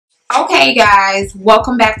Hey guys,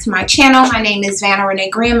 welcome back to my channel. My name is Vanna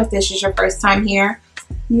Renee Graham. If this is your first time here,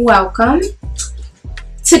 welcome.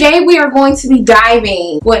 Today we are going to be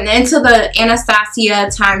diving into the Anastasia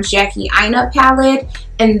x Jackie Aina palette,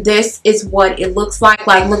 and this is what it looks like.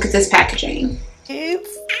 Like, look at this packaging.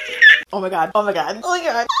 Oh my god, oh my god, oh my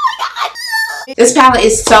god. This palette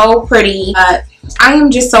is so pretty. I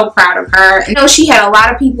am just so proud of her. I know she had a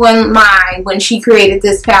lot of people in mind when she created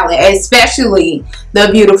this palette, especially the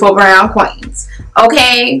beautiful brown queens.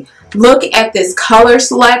 Okay, look at this color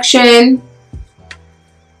selection.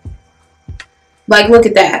 Like, look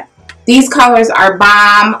at that. These colors are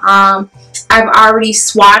bomb. I've already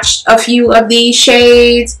swatched a few of these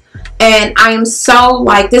shades, and I am so,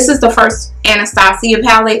 like, this is the first Anastasia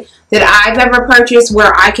palette that I've ever purchased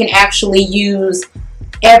where I can actually use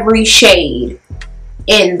every shade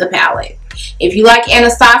in the palette. If you like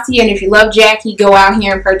Anastasia and if you love Jackie, go out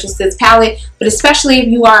here and purchase this palette. But especially if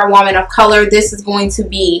you are a woman of color, this is going to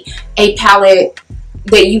be a palette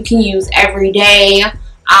that you can use every day.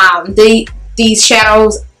 These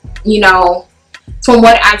shadows, you know, from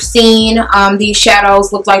what I've seen, these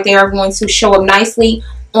shadows look like they are going to show up nicely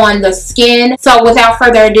on the skin. So without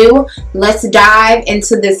further ado, let's dive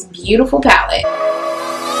into this beautiful palette.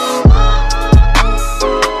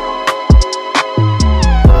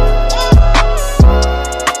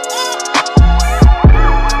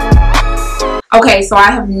 Okay, so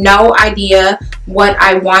I have no idea what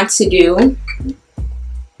I want to do.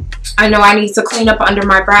 I know I need to clean up under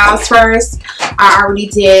my brows first. I already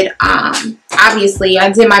did, obviously, I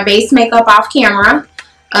did my base makeup off camera.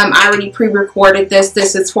 I already pre-recorded this.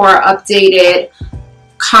 This is for updated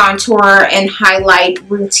contour and highlight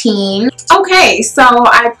routine. Okay, so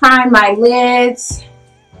I primed my lids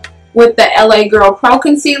with the LA Girl Pro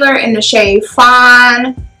Concealer in the shade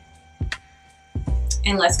Fawn.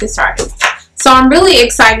 And let's get started. So I'm really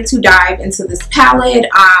excited to dive into this palette.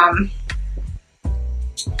 Oh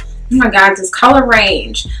my god, this color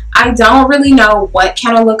range. I don't really know what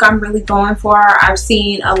kind of look I'm really going for. I've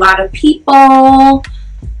seen a lot of people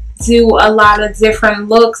do a lot of different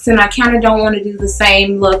looks, and I kind of don't want to do the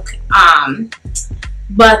same look.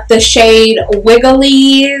 But the shade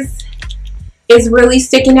Wigglies is really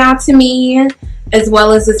sticking out to me, as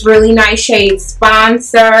well as this really nice shade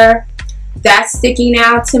Sponsor. That's sticking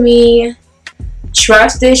out to me.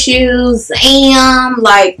 Trust Issues,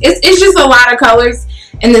 like it's just a lot of colors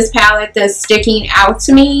in this palette that's sticking out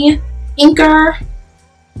to me. Inker,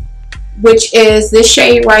 which is this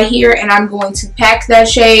shade right here, and I'm going to pack that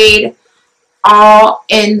shade all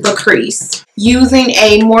in the crease using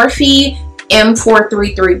a Morphe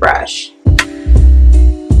M433 brush.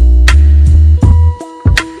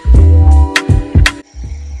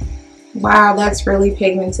 Wow, that's really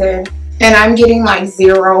pigmented, and I'm getting like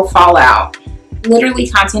zero fallout. Literally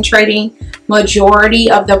concentrating majority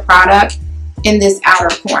of the product in this outer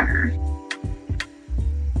corner,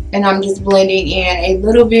 and I'm just blending in a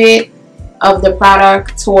little bit of the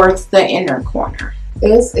product towards the inner corner.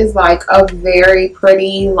 This is like a very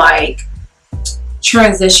pretty, like,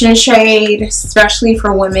 transition shade, especially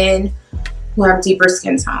for women who have deeper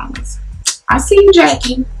skin tones. I see you,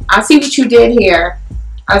 Jackie. I see what you did here.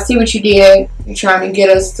 I see what you did. You're trying to get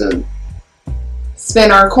us to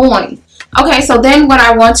spend our coin. Okay, so then what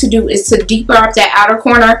I want to do is to deepen up that outer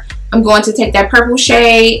corner. I'm going to take that purple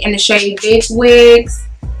shade in the shade Big Wigs,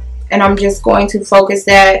 and I'm just going to focus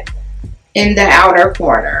that in the outer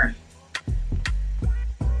corner,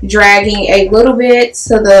 dragging a little bit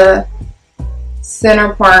to the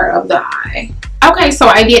center part of the eye. Okay, so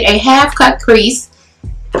I did a half cut crease,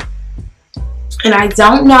 and I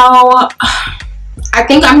don't know, I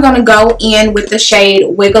think I'm going to go in with the shade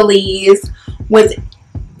Wigglies,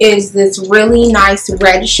 is this really nice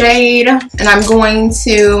red shade, and I'm going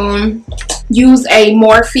to use a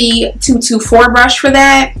Morphe 224 brush for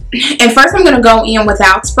that. And first I'm going to go in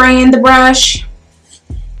without spraying the brush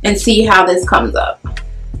and see how this comes up.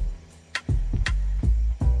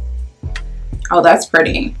 Oh, that's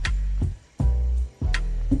pretty.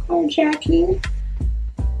 Okay, Jackie.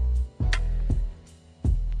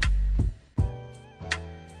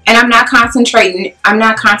 And I'm not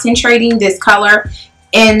concentrating this color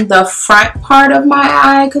in the front part of my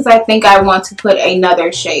eye, because I think I want to put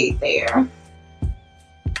another shade there.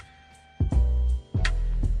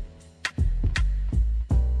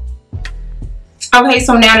 Okay,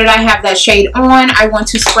 so now that I have that shade on, I want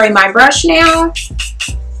to spray my brush now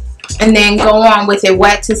and then go on with it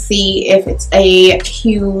wet to see if it's a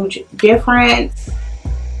huge difference.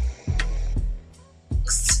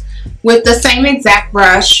 With the same exact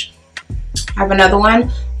brush, I have another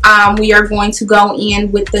one. We are going to go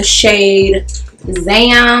in with the shade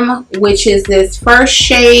Zam, which is this first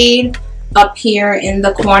shade up here in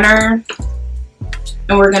the corner.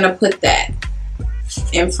 And we're going to put that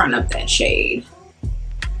in front of that shade.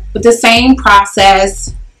 With the same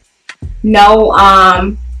process, no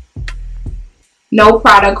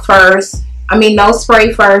product first. I mean, no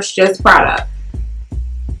spray first, just product.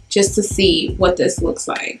 Just to see what this looks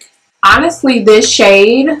like. Honestly, this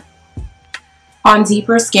shade on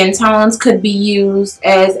deeper skin tones could be used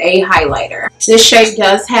as a highlighter. This shade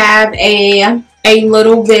does have a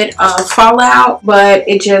little bit of fallout, but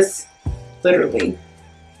it just literally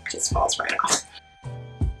just falls right off.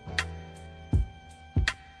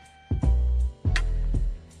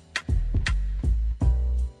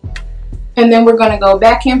 And then we're going to go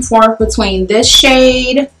back and forth between this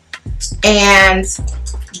shade and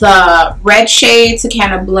the red shade to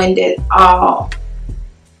kind of blend it all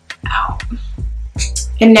out.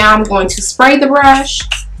 And now I'm going to spray the brush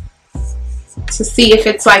to see if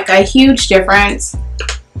it's like a huge difference.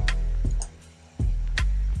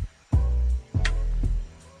 Oh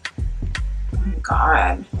my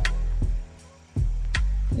God.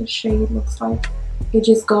 This shade looks like it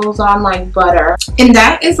just goes on like butter. And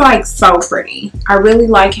that is like so pretty. I really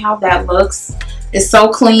like how that looks. It's so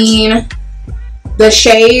clean. The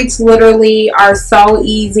shades literally are so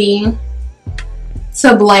easy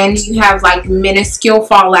to blend. You have like minuscule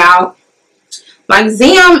fallout. Like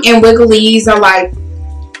Zam and Wigglies are like,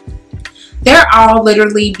 they're all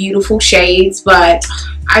literally beautiful shades, but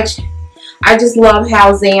I just love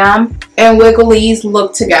how Zam and Wigglies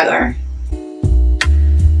look together.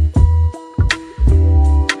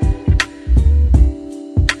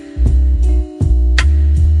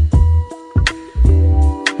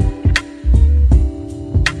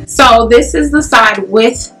 So this is the side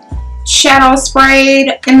with shadow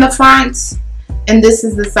sprayed in the front, and this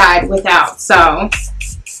is the side without. So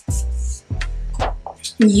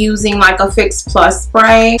using like a Fix Plus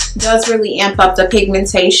spray does really amp up the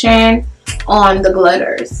pigmentation on the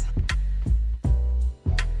glitters.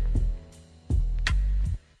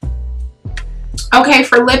 Okay,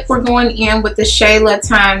 for lip, we're going in with the Shayla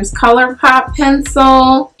Times ColourPop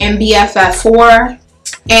pencil in BFF4.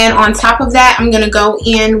 And on top of that, I'm going to go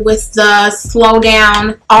in with the Slow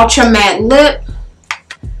Down Ultra Matte Lip.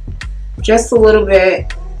 Just a little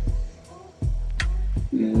bit.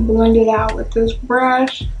 And blend it out with this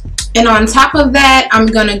brush. And on top of that, I'm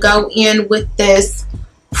going to go in with this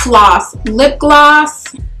Floss Lip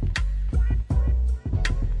Gloss.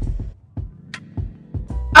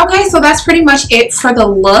 Okay, so that's pretty much it for the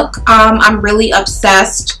look. I'm really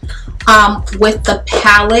obsessed with the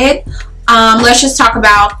palette. Let's just talk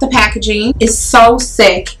about the packaging. It's so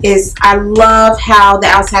sick. I love how the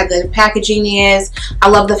outside of the packaging is. I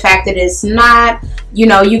love the fact that it's not, you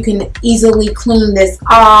know, you can easily clean this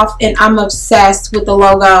off, and I'm obsessed with the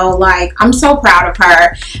logo. Like, I'm so proud of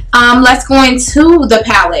her. Let's go into the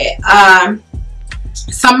palette.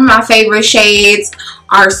 Some of my favorite shades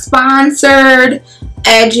are Sponsored,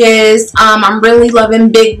 Edges. I'm really loving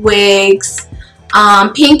Big Wigs.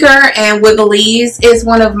 Pinker and Wigglies is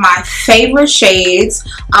one of my favorite shades.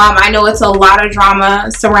 I know it's a lot of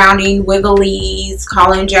drama surrounding Wigglies,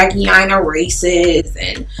 calling Jackie Aina racist,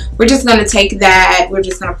 and we're just going to take that, we're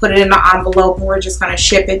just going to put it in an envelope, and we're just going to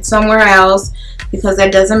ship it somewhere else because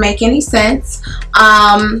that doesn't make any sense.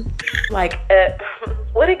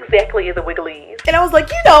 What exactly is a Wigglies? And I was like,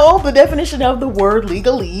 you know, the definition of the word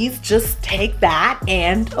legalese, just take that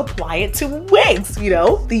and apply it to wigs. You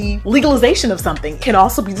know, the legalization of something can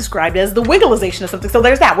also be described as the wigglization of something. So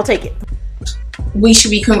there's that, we'll take it. We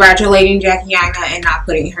should be congratulating Jackie Aina and not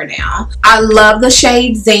putting her down. I love the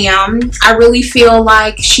shade Zam. I really feel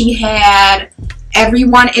like she had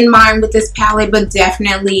everyone in mind with this palette, but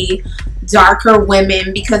definitely darker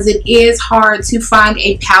women, because it is hard to find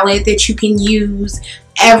a palette that you can use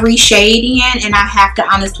every shade in, and I have to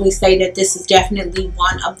honestly say that this is definitely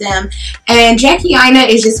one of them. And Jackie Aina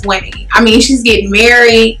is just winning. I mean, she's getting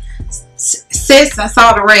married. Sis, I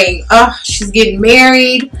saw the ring. She's getting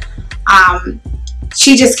married.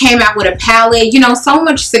 She just came out with a palette, you know, so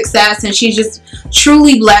much success, and she's just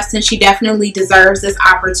truly blessed, and she definitely deserves this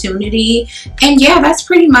opportunity. And yeah, that's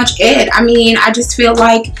pretty much it. I mean, I just feel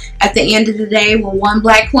like at the end of the day, when one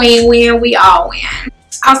black queen wins, we all win.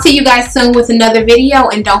 I'll see you guys soon with another video,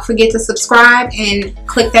 and don't forget to subscribe and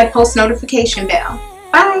click that post notification bell.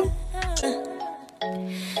 Bye.